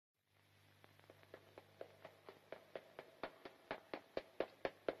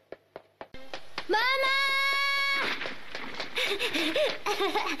Mama!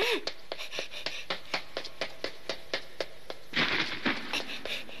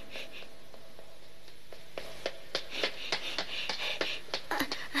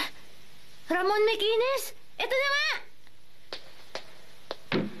 Ramon Mequines, ito na nga!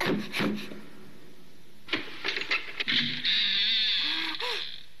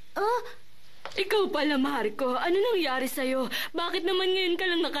 Oh? Ikaw pala, Marco. Ano nangyari sa'yo? Bakit naman ngayon ka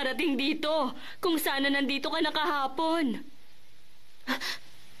lang nakarating dito? Kung sana nandito ka na kahapon.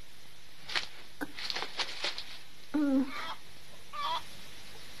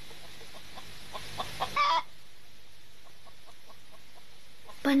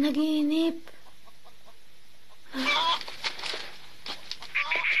 Panaginip.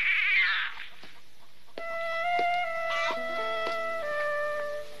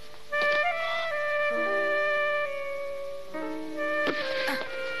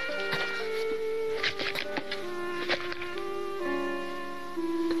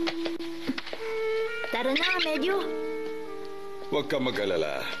 Tara na, medyo. Huwag ka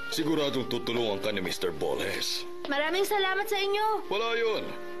mag-alala. Siguradong tutulungan ka ni Mr. Boles. Maraming salamat sa inyo. Wala yun.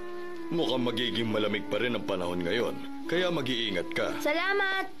 Mukhang magiging malamig pa rin ang panahon ngayon. Kaya mag-iingat ka.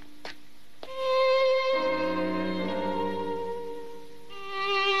 Salamat.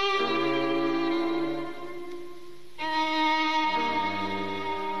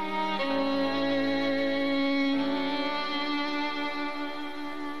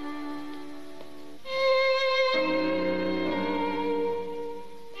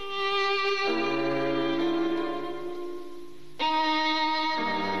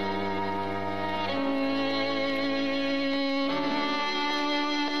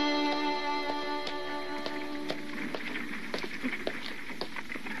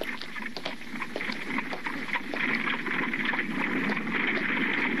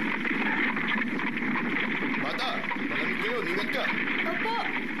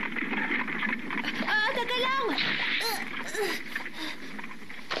 Teka lang!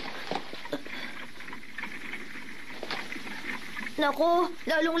 Naku,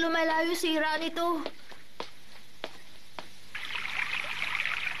 lalong lumalayo sira nito.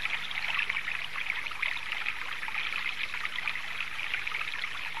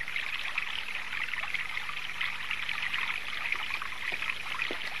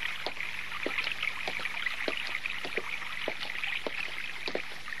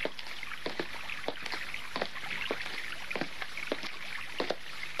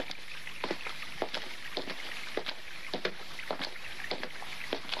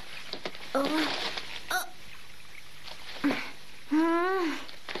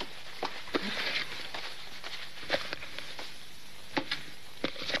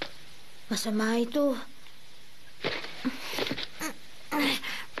 Masama ito.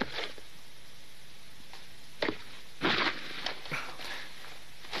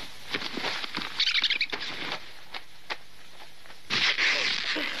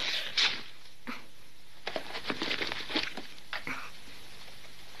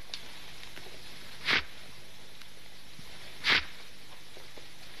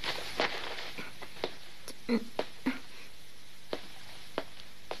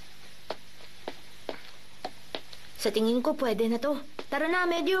 Sa tingin ko, pwede na to. Tara na,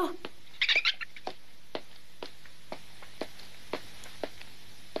 medyo.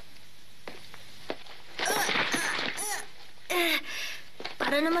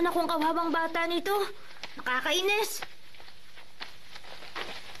 Para naman akong kawawang bata nito. Nakakainis.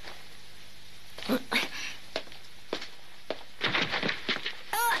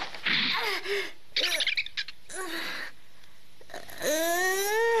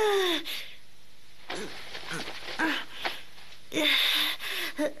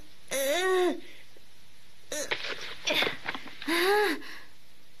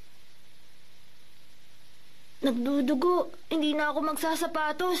 Nagdudugo. Hindi na ako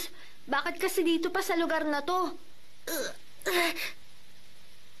magsasapatos. Bakit kasi dito pa sa lugar na to?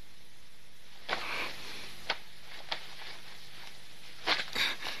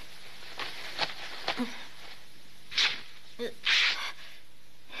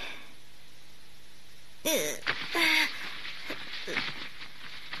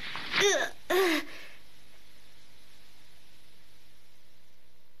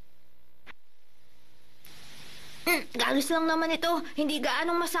 Galis lang naman ito. Hindi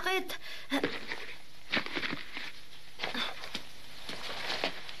gaanong masakit.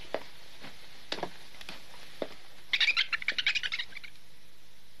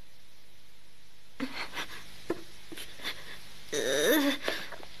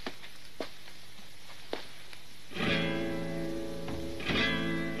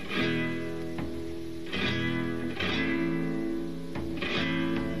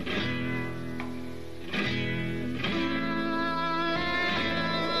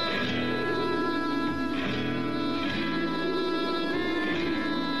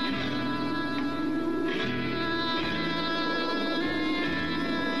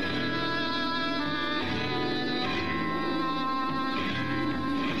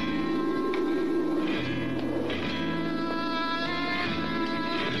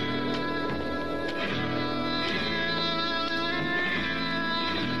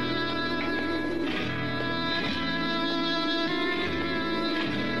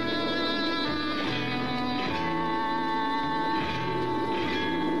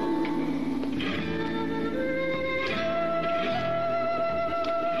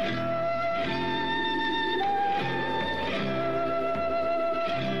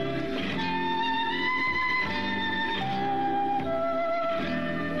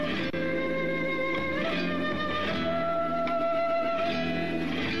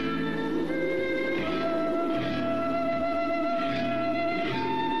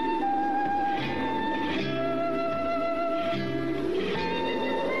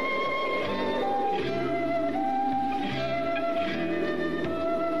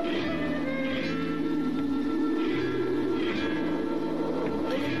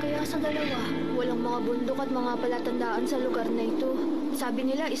 sa dalawa. Walang mga bundok at mga palatandaan sa lugar na ito. Sabi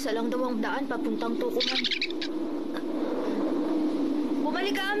nila, isa lang daw ang daan papuntang tukuman.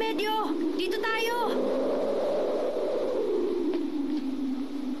 Bumalik ka, Amedyo! Dito tayo!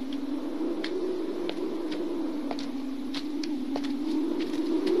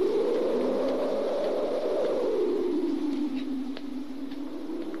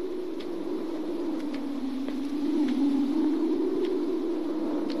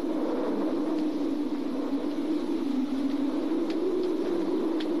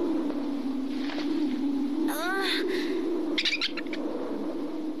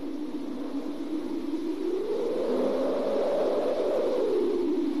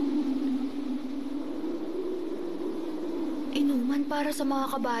 Inuman para sa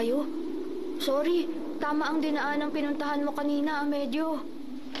mga kabayo? Sorry, tama ang dinaan ang pinuntahan mo kanina, Amedyo.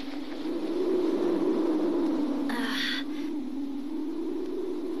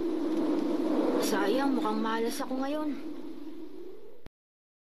 Sayang, mukhang malas ako ngayon.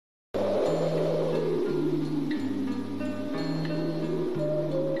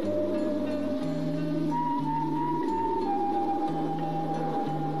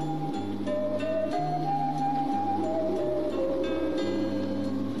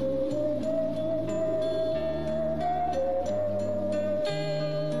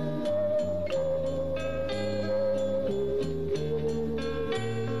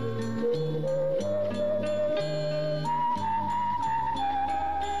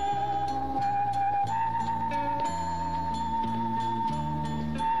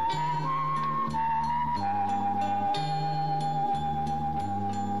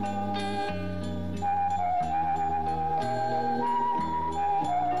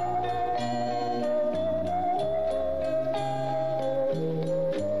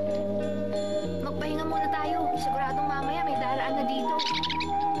 Magpahinga muna tayo. Siguradong mamaya may daraan na dito.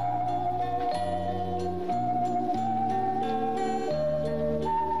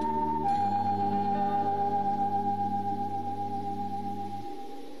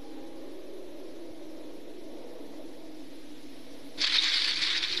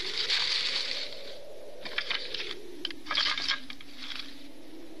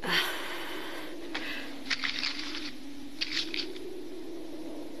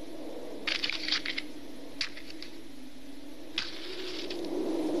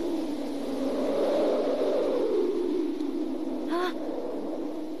 Ha?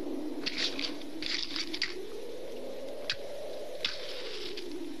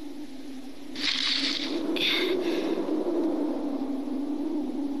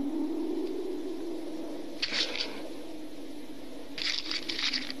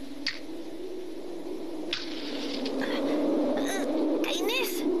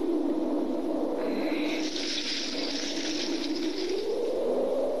 Kainis!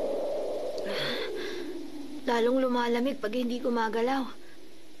 Lalong lumalamig pag hindi gumagalaw.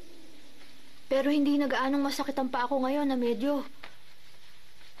 Pero hindi na gaanong masakit ang paa ko ngayon na medyo.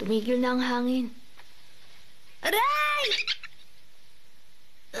 Tumigil na ang hangin. Aray!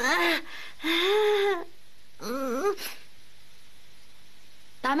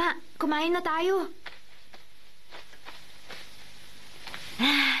 Tama, kumain na tayo.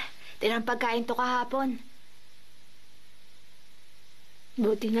 Tirang pagkain to kahapon.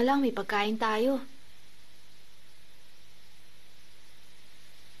 Buti na lang may pagkain tayo.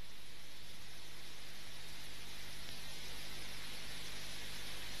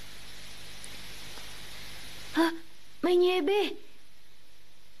 Ha? May niebe.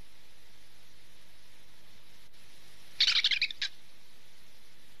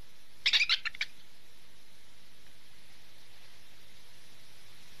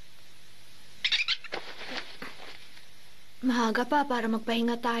 Mahaga pa para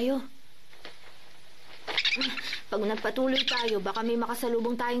magpahinga tayo. Pag nagpatuloy tayo, baka may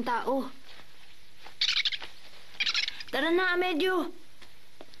makasalubong tayong tao. Tara na, Amedyo.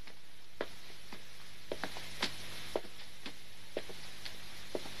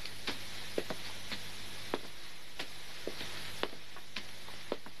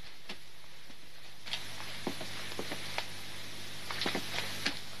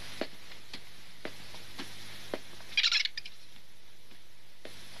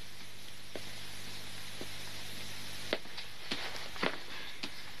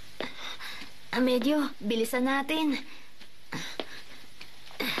 Amedyo, bilisan natin.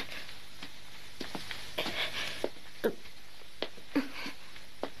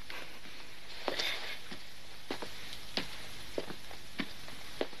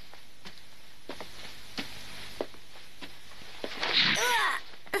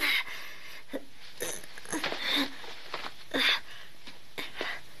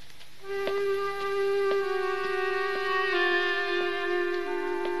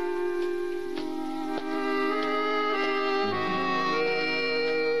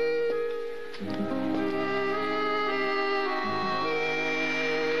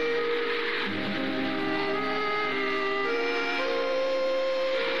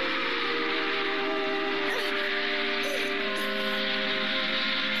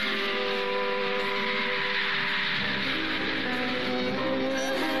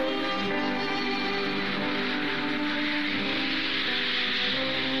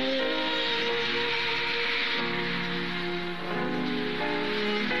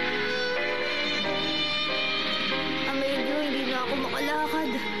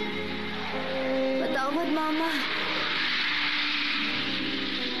 Patawad, Mama.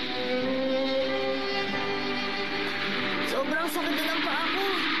 Sobrang sakit na ng paa ko.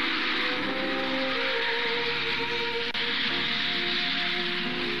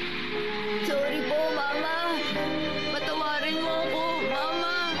 Sorry po, Mama. Patawarin mo ako,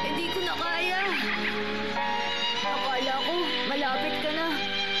 Mama. Hindi ko na kaya. Akala ko, malapit ka na.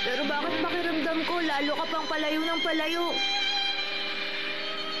 Pero bakit pakiramdam ko, lalo ka pang palayo ng palayo?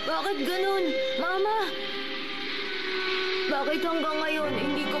 Bakit ganun, Mama? Bakit hanggang ngayon,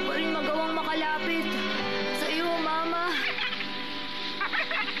 hindi ko pa rin magawang makalapit sa iyo, Mama?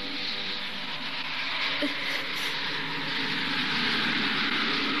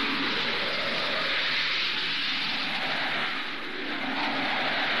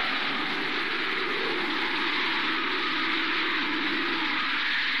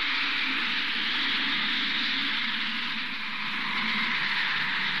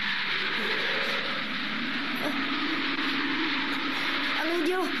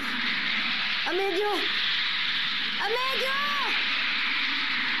 Amedyo! Amedyo! Amedyo!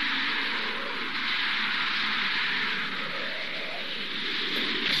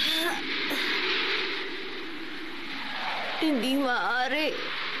 Hindi maaari.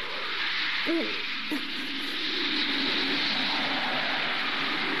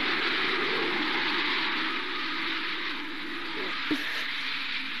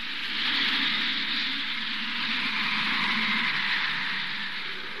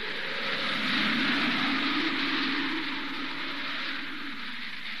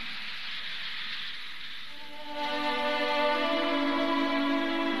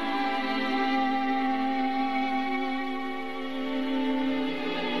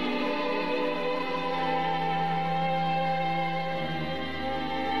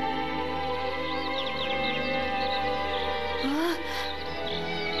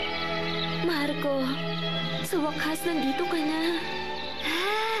 Marco, sa wakas nandito ka na.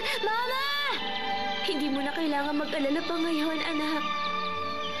 Mama! Hindi mo na kailangan mag-alala pa ngayon, anak.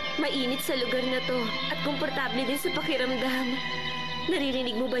 Mainit sa lugar na to at komportable din sa pakiramdam.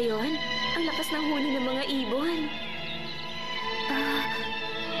 Naririnig mo ba yon? Ang lakas ng huni ng mga ibon.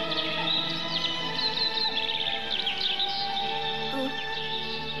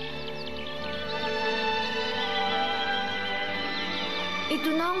 Ito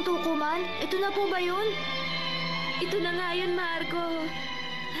na ang tukuman? Ito na po ba yun? Ito na nga yun, Marco.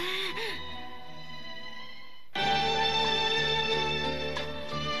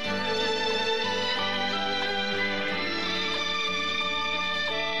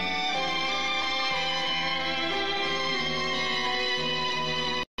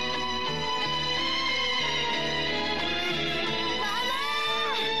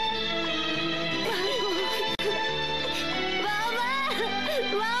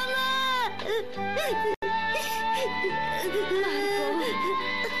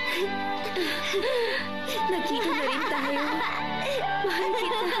 Nagkita na rin tayo. Mahal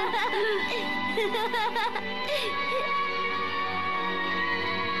kita.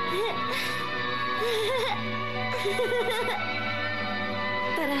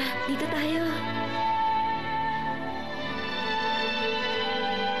 Tara, dito tayo.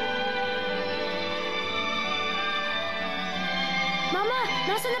 Mama,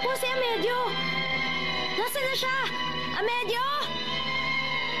 nasaan na po si Amedyo? Nasaan na siya? Amedyo!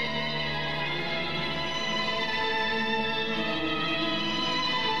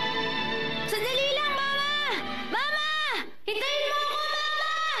 Sandali lang, Mama! Mama! Hintayin mo ako,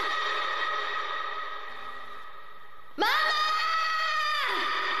 Mama! Mama!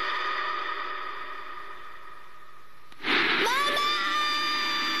 Mama!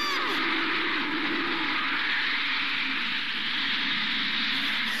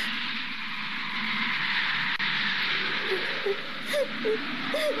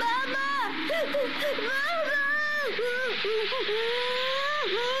 Mama! Mama!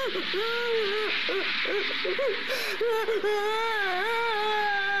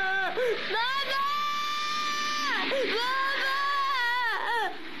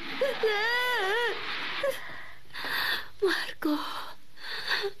 Marco.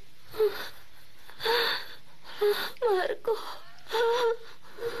 Marco.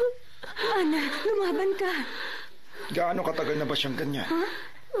 Anak, lumaban ka. Gaano katagal na ba siyang ganyan?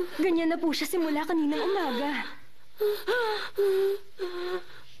 Ganyan na po siya simula kaninang umaga.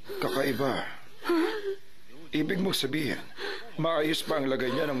 Kakaiba. Ibig mo sabihin, maayos pa ang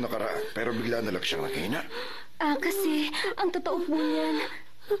lagay niya nung nakaraan, pero bigla na lang siyang naghina. Kasi, ang totoo po niyan,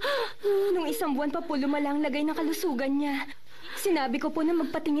 nung isang buwan pa po lumala ang lagay ng kalusugan niya. Sinabi ko po na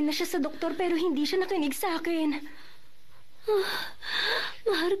magpatingin na siya sa doktor pero hindi siya nakinig sa akin.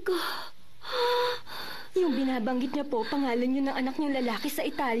 Marco. Ang binabanggit niya po, pangalan yun ng anak niyang lalaki sa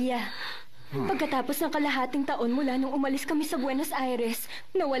Italia. Pagkatapos ng kalahating taon mula nung umalis kami sa Buenos Aires,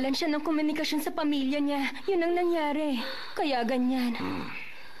 nawalan siya ng komunikasyon sa pamilya niya. Yun ang nangyari. Kaya ganyan.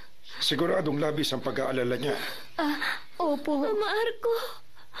 Siguradong labis ang pag-aalala niya. Opo. Marco!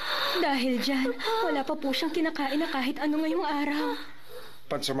 Dahil dyan, wala pa po siyang kinakain na kahit ano ngayong araw.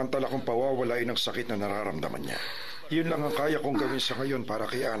 Pansamantala kong pawawalain ang sakit na nararamdaman niya. Yun lang ang kaya kong gawin sa ngayon para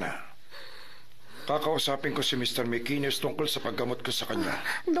kay Ana. Kakausapin ko si Mr. McInnes tungkol sa paggamot ko sa kanya.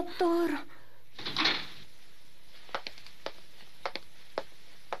 Doktor,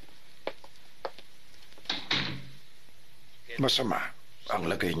 Masama ang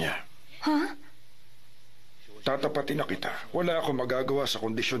lagay niya. ha? Tatapatin na kita. Wala akong magagawa sa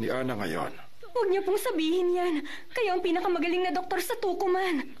kondisyon ni Ana ngayon. Huwag niyo pong sabihin yan. Kayo ang pinakamagaling na doktor sa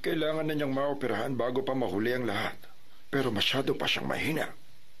Tukuman. Kailangan na niyang maoperahan bago pa mahuli ang lahat. Pero masyado pa siyang mahina.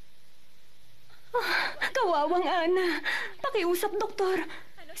 Kawawang Ana. Pakiusap, doktor.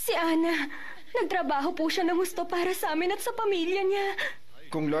 Si Ana, nagtrabaho po siya ng gusto para sa amin at sa pamilya niya.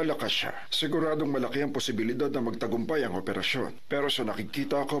 Kung lalakas siya, siguradong malaki ang posibilidad na magtagumpay ang operasyon. Pero sa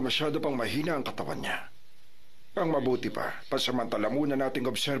nakikita ko, masyado pang mahina ang katawan niya. Ang mabuti pa, pasamantala muna nating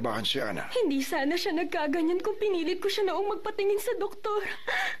obserbahan si Ana. Hindi sana siya nagkaganyan kung pinilit ko siya noong magpatingin sa doktor.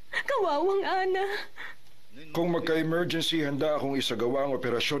 Kawawang Ana. Kung magka-emergency, handa akong isagawa ang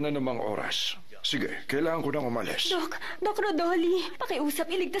operasyon na namang oras. Sige, kailangan ko nang umalis. Doc Rodoli, pakiusap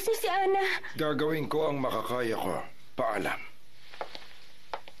iligtas niyo si Ana. Gagawin ko ang makakaya ko. Paalam.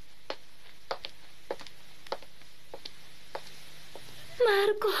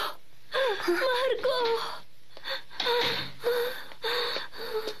 Marco! Marco!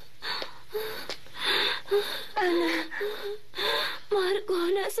 Ana, Marco,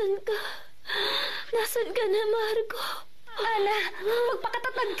 nasan ka? Nasan ka na, Marco? Ana,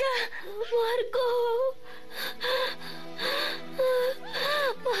 magpakatatag ka. Marco!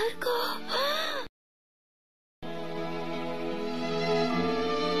 Marco!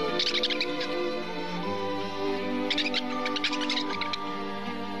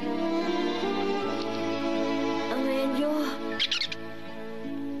 Amelio.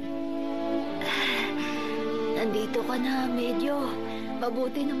 Nandito ka na, Amelio.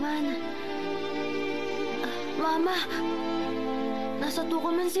 Mabuti naman. Mama! Nasa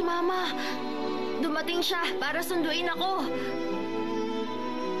Tukuman si Mama. Dumating siya para sunduin ako.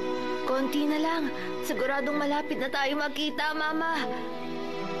 Konti na lang. Siguradong malapit na tayo magkita, Mama.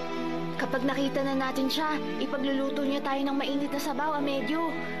 Kapag nakita na natin siya, ipagluluto niya tayo ng mainit na sabaw, Amedyo.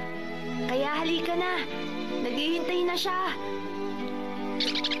 Kaya halika na. Naghihintay na siya.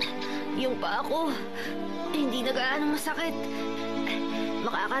 Yung pa ako, hindi na gaano masakit.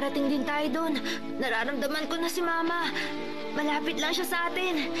 Makakarating din tayo doon. Nararamdaman ko na si Mama. Malapit lang siya sa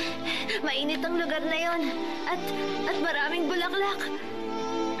atin. Mainit ang lugar na yon. At maraming bulaklak.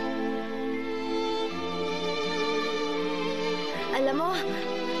 Alam mo,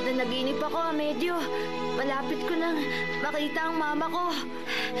 nanaginip ako, Amedyo. Malapit ko nang makita ang mama ko.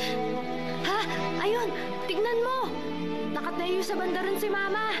 Ha? Ayun! Tignan mo! Nakatayo sa bandaran si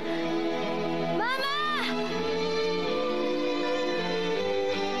Mama. Mama!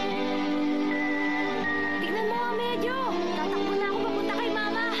 Tignan mo, Amedyo! Tatakbo na ako papunta kay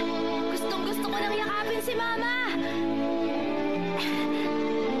Mama. Gustong-gusto ko nang yakapin si Mama.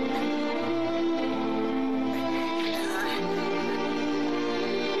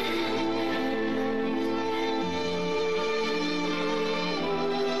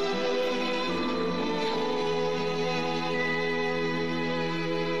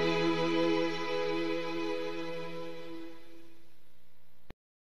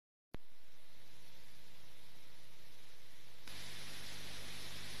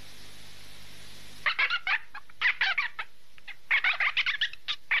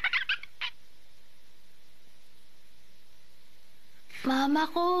 Mama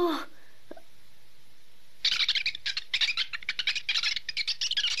ko!